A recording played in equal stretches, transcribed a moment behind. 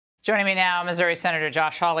Joining me now, Missouri Senator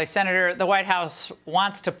Josh Hawley. Senator, the White House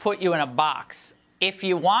wants to put you in a box. If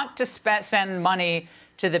you want to send money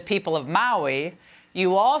to the people of Maui,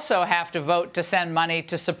 you also have to vote to send money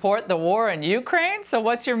to support the war in Ukraine. So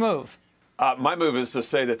what's your move? My move is to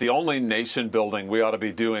say that the only nation building we ought to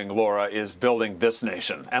be doing, Laura, is building this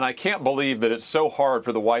nation. And I can't believe that it's so hard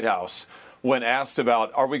for the White House when asked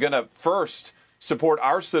about, are we going to first support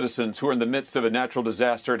our citizens who are in the midst of a natural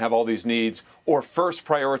disaster and have all these needs, or first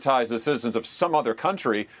prioritize the citizens of some other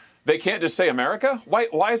country? They can't just say America?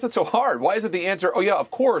 Why is it so hard? Why is it the answer, oh, yeah, of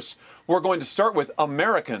course, we're going to start with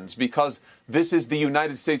Americans because this is the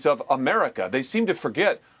United States of America. They seem to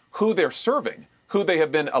forget who they're serving, who they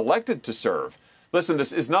have been elected to serve. Listen,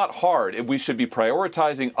 this is not hard. We should be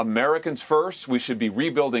prioritizing Americans first. We should be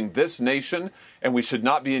rebuilding this nation, and we should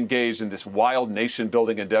not be engaged in this wild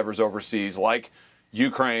nation-building endeavors overseas like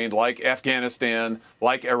Ukraine, like Afghanistan,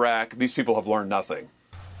 like Iraq. These people have learned nothing.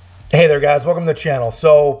 Hey there, guys. Welcome to the channel.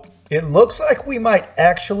 So it looks like we might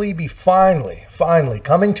actually be finally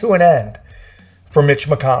coming to an end for Mitch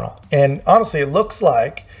McConnell. And honestly, it looks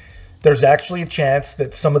like there's actually a chance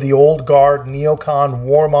that some of the old guard, neocon,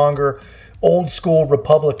 warmonger, old school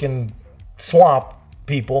Republican swamp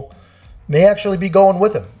people may actually be going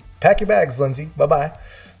with him. Pack your bags, Lindsay. Bye-bye.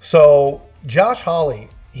 So Josh Hawley,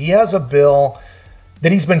 he has a bill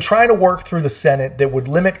that he's been trying to work through the Senate that would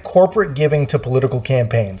limit corporate giving to political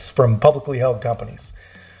campaigns from publicly held companies,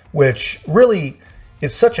 which really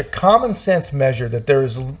is such a common sense measure that there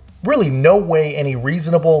is really no way any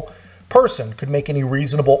reasonable person could make any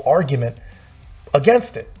reasonable argument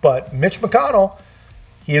against it. But Mitch McConnell,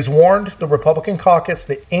 he has warned the Republican caucus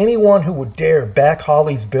that anyone who would dare back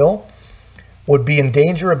Hawley's bill would be in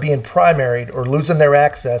danger of being primaried or losing their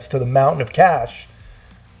access to the mountain of cash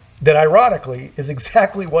that ironically is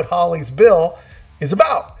exactly what Hawley's bill is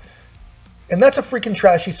about. And that's a freaking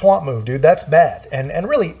trashy swamp move, dude. That's bad. And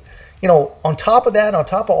really, you know, on top of that, on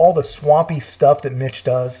top of all the swampy stuff that Mitch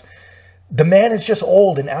does, the man is just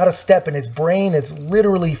old and out of step, and his brain is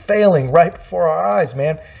literally failing right before our eyes,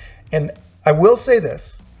 man. And I will say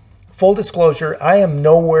this, full disclosure, I am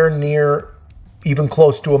nowhere near even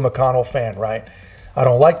close to a McConnell fan, right? I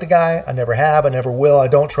don't like the guy. I never have. I never will. I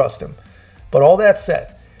don't trust him. But all that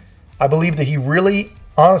said, I believe that he really,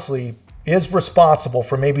 honestly, is responsible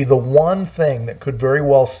for maybe the one thing that could very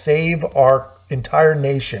well save our entire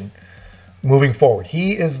nation moving forward.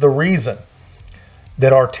 He is the reason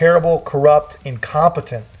that our terrible, corrupt,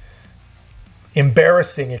 incompetent,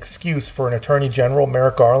 embarrassing excuse for an Attorney General,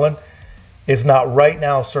 Merrick Garland, is not right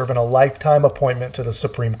now serving a lifetime appointment to the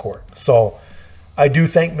Supreme Court. So I do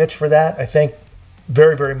thank Mitch for that. I thank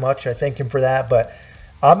very, very much. I thank him for that. But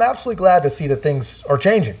I'm absolutely glad to see that things are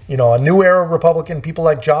changing. You know, a new era Republican, people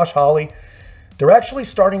like Josh Hawley, they're actually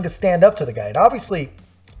starting to stand up to the guy. And obviously,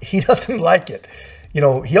 he doesn't like it. You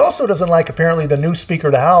know, he also doesn't like, apparently, the new Speaker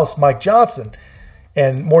of the House, Mike Johnson.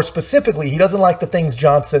 And more specifically, he doesn't like the things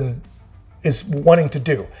Johnson is wanting to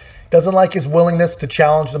do. Doesn't like his willingness to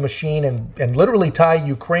challenge the machine and literally tie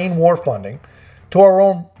Ukraine war funding to our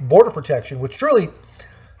own border protection, which truly,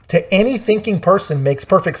 to any thinking person, makes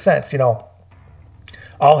perfect sense. You know,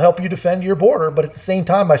 I'll help you defend your border, but at the same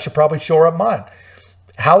time, I should probably shore up mine.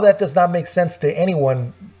 How that does not make sense to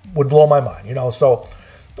anyone would blow my mind, you know. So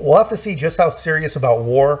we'll have to see just how serious about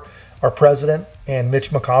war our president and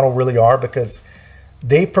Mitch McConnell really are, because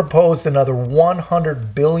they proposed another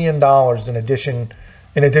 $100 billion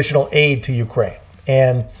in additional aid to Ukraine.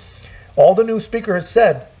 And all the new speaker has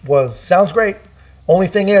said was, sounds great. Only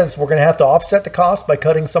thing is, we're going to have to offset the cost by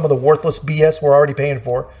cutting some of the worthless BS we're already paying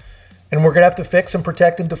for. And we're going to have to fix and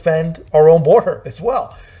protect and defend our own border as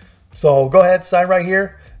well. So go ahead, sign right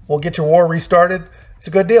here. We'll get your war restarted. It's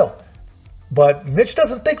a good deal. But Mitch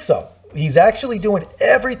doesn't think so. He's actually doing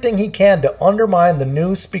everything he can to undermine the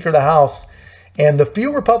new Speaker of the House. And the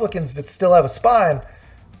few Republicans that still have a spine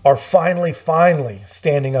are finally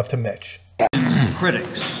standing up to Mitch.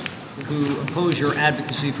 Critics who oppose your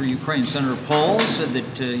advocacy for Ukraine. Senator Paul said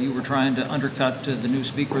that you were trying to undercut the new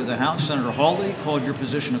Speaker of the House. Senator Hawley called your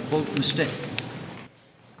position a, quote, mistake.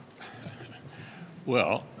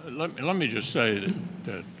 Well, let me just say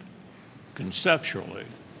that conceptually,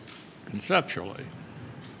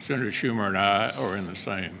 Senator Schumer and I are in the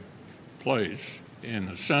same place in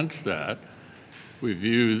the sense that we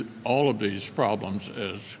view all of these problems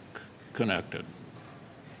as connected.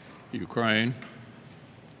 Ukraine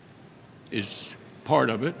is part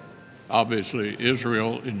of it. Obviously,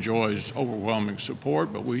 Israel enjoys overwhelming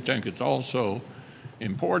support, but we think it's also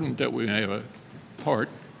important that we have a part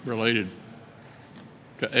related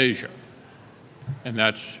to Asia, and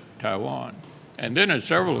that's Taiwan. And then, as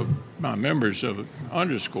several of my members have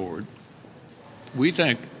underscored, we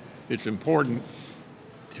think it's important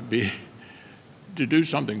to do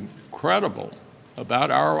something credible about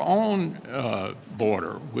our own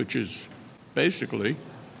border, which is basically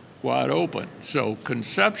wide open. So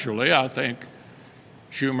conceptually, I think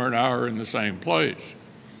Schumer and I are in the same place.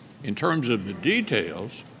 In terms of the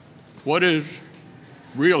details, what is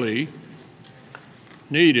really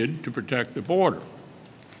needed to protect the border?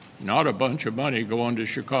 Not a bunch of money going to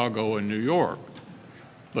Chicago and New York,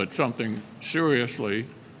 but something seriously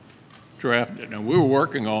drafted. And we're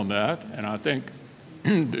working on that, and I think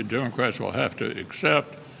the Democrats will have to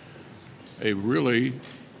accept a really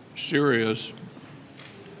serious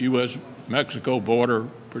U.S.-Mexico border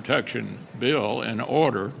protection bill in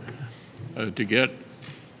order to get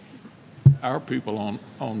our people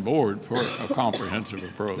on board for a comprehensive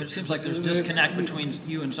approach. But it seems like there's disconnect between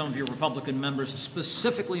you and some of your Republican members,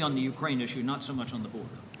 specifically on the Ukraine issue, not so much on the border.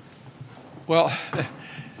 Well,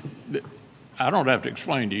 I don't have to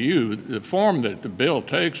explain to you, the form that the bill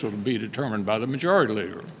takes will be determined by the majority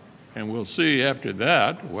leader. And we'll see after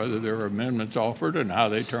that whether there are amendments offered and how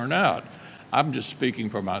they turn out. I'm just speaking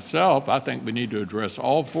for myself. I think we need to address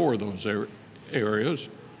all four of those areas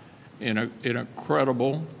in a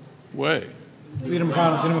credible way. Leader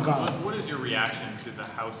McConnell. What is your reaction to the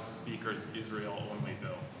House Speaker's Israel-only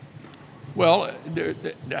bill? Well,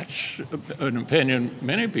 that's an opinion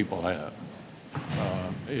many people have.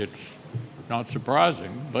 It's not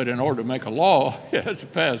surprising, but in order to make a law, it has to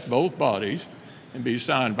pass both bodies and be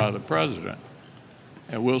signed by the president.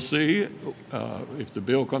 And we'll see if the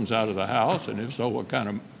bill comes out of the House, and if so, what kind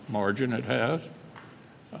of margin it has.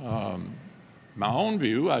 My own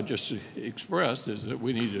view, I just expressed, is that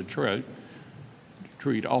we need to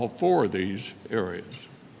treat all four of these areas,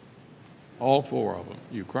 all four of them: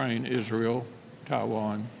 Ukraine, Israel,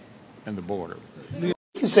 Taiwan, and the border.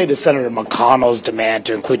 You say to Senator McConnell's demand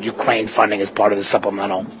to include Ukraine funding as part of the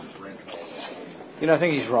supplemental? You know, I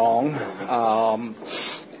think he's wrong.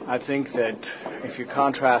 I think that if you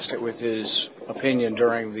contrast it with his opinion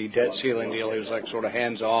during the debt ceiling deal, he was like sort of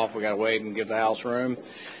hands off, we got to wait and give the House room.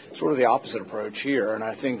 Sort of the opposite approach here, and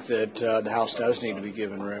I think that the House does need to be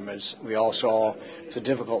given room. As we all saw, it's a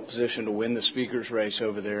difficult position to win the Speaker's race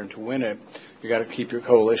over there, and to win it, you got to keep your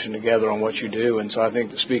coalition together on what you do. And so I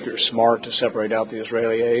think the Speaker is smart to separate out the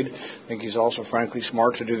Israeli aid. I think he's also, frankly,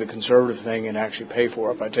 smart to do the conservative thing and actually pay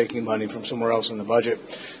for it by taking money from somewhere else in the budget.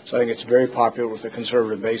 So I think it's very popular with the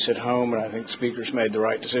conservative base at home, and I think the Speaker's made the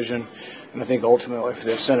right decision. And I think ultimately, if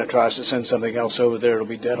the Senate tries to send something else over there, it'll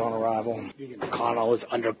be dead on arrival. McConnell is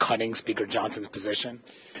undercutting Speaker Johnson's position?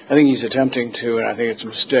 I think he's attempting to, and I think it's a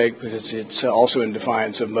mistake because it's also in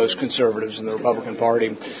defiance of most conservatives in the Republican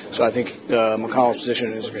Party. So I think McConnell's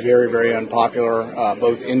position is very, very unpopular,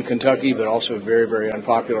 both in Kentucky, but also very, very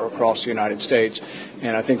unpopular across the United States.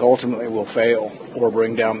 And I think ultimately will fail or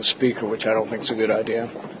bring down the Speaker, which I don't think is a good idea.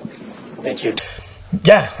 Thank you.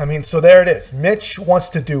 Yeah, I mean, so there it is. Mitch wants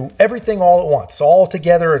to do everything all at once, all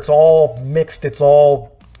together. It's all mixed. It's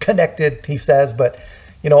all connected, he says. But,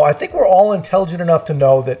 you know, I think we're all intelligent enough to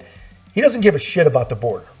know that he doesn't give a shit about the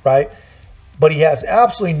border, right? But he has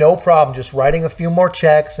absolutely no problem just writing a few more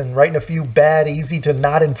checks and writing a few bad, easy to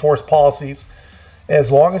not enforce policies, as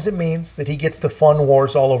long as it means that he gets to fund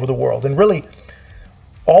wars all over the world. And really,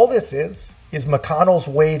 all this is McConnell's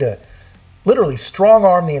way to literally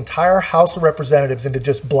strong-arm the entire House of Representatives into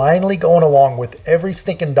just blindly going along with every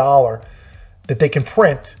stinking dollar that they can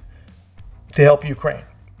print to help Ukraine.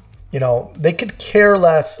 You know, they could care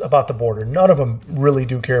less about the border. None of them really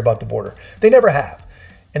do care about the border. They never have.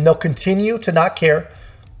 And they'll continue to not care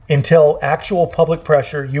until actual public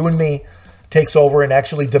pressure, you and me, takes over and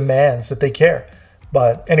actually demands that they care.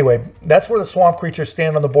 But anyway, that's where the swamp creatures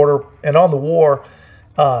stand on the border and on the war.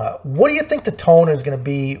 What do you think the tone is going to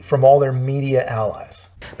be from all their media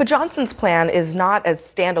allies? But Johnson's plan is not as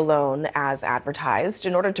standalone as advertised.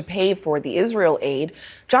 In order to pay for the Israel aid,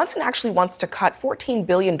 Johnson actually wants to cut $14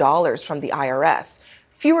 billion from the IRS.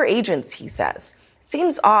 Fewer agents, he says. It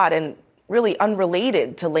seems odd and really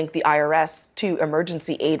unrelated to link the IRS to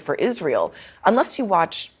emergency aid for Israel. Unless you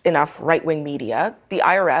watch enough right-wing media, the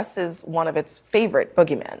IRS is one of its favorite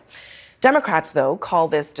boogeymen. Democrats, though, call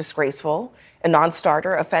this disgraceful, a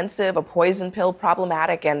non-starter, offensive, a poison pill,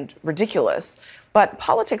 problematic, and ridiculous. But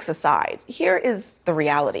politics aside, here is the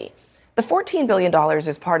reality. The $14 billion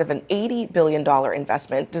is part of an $80 billion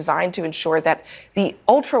investment designed to ensure that the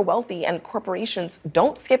ultra-wealthy and corporations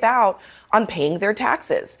don't skip out on paying their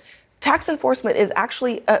taxes. Tax enforcement is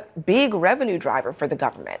actually a big revenue driver for the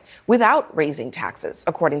government without raising taxes,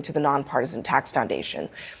 according to the Nonpartisan Tax Foundation.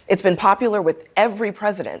 It's been popular with every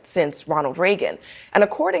president since Ronald Reagan. And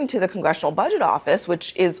according to the Congressional Budget Office,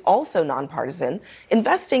 which is also nonpartisan,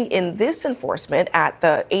 investing in this enforcement at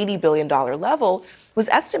the $80 billion level was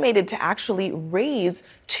estimated to actually raise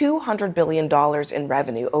 $200 billion in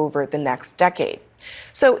revenue over the next decade.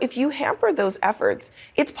 So if you hamper those efforts,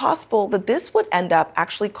 it's possible that this would end up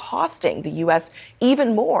actually costing the U.S.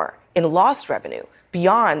 even more in lost revenue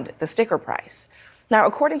beyond the sticker price. Now,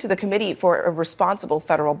 according to the Committee for a Responsible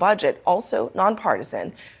Federal Budget, also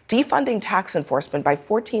nonpartisan, defunding tax enforcement by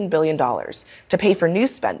 $14 billion to pay for new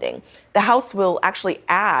spending, the House will actually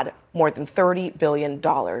add more than $30 billion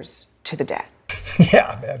to the debt.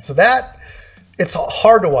 Yeah, man. So it's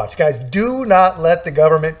hard to watch. Guys, do not let the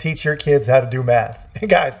government teach your kids how to do math.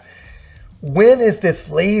 Guys, when is this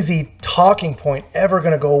lazy talking point ever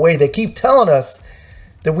going to go away? They keep telling us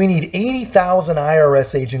that we need 80,000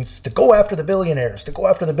 IRS agents to go after the billionaires,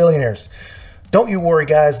 Don't you worry,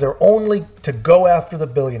 guys. They're only to go after the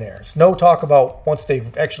billionaires. No talk about once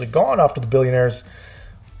they've actually gone after the billionaires,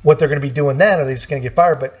 what they're going to be doing then. Are they just going to get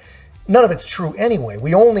fired? But none of it's true anyway.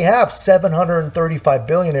 We only have 735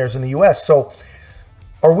 billionaires in the U.S., so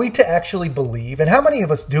are we to actually believe, and how many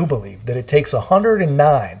of us do believe, that it takes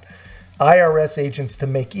 109 IRS agents to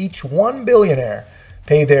make each one billionaire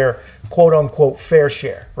pay their quote-unquote fair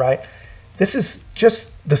share, right? This is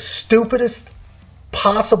just the stupidest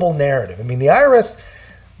possible narrative. I mean, the IRS,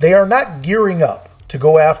 they are not gearing up to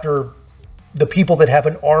go after the people that have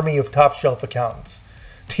an army of top-shelf accountants.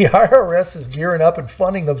 The IRS is gearing up and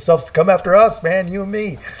funding themselves to come after us, man, you and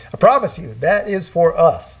me. I promise you, that is for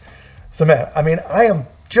us. So, man, I mean, I am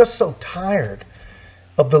just so tired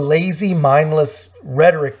of the lazy, mindless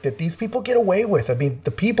rhetoric that these people get away with. I mean,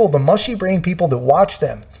 the people, the mushy brain people that watch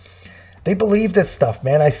them, they believe this stuff,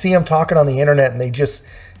 man. I see them talking on the internet, and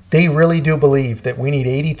they really do believe that we need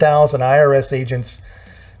 80,000 IRS agents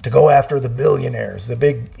to go after the billionaires, the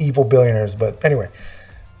big evil billionaires. But anyway,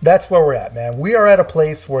 that's where we're at, man. We are at a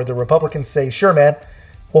place where the Republicans say, sure, man,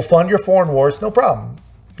 we'll fund your foreign wars, no problem.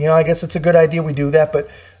 You know, I guess it's a good idea we do that, but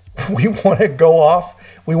we want to go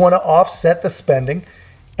off. We want to offset the spending,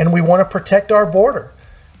 and we want to protect our border,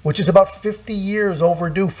 which is about 50 years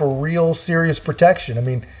overdue for real serious protection. I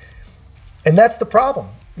mean, and that's the problem,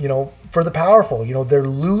 you know, for the powerful. You know, they're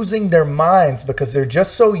losing their minds because they're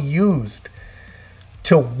just so used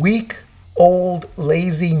to weak, old,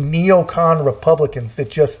 lazy neocon Republicans that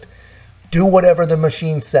just do whatever the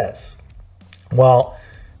machine says. Well,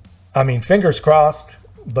 I mean, fingers crossed,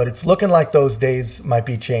 but it's looking like those days might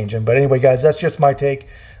be changing. But anyway, guys, that's just my take.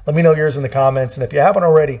 Let me know yours in the comments. And if you haven't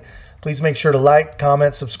already, please make sure to like,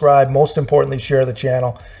 comment, subscribe. Most importantly, share the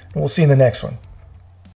channel. And we'll see you in the next one.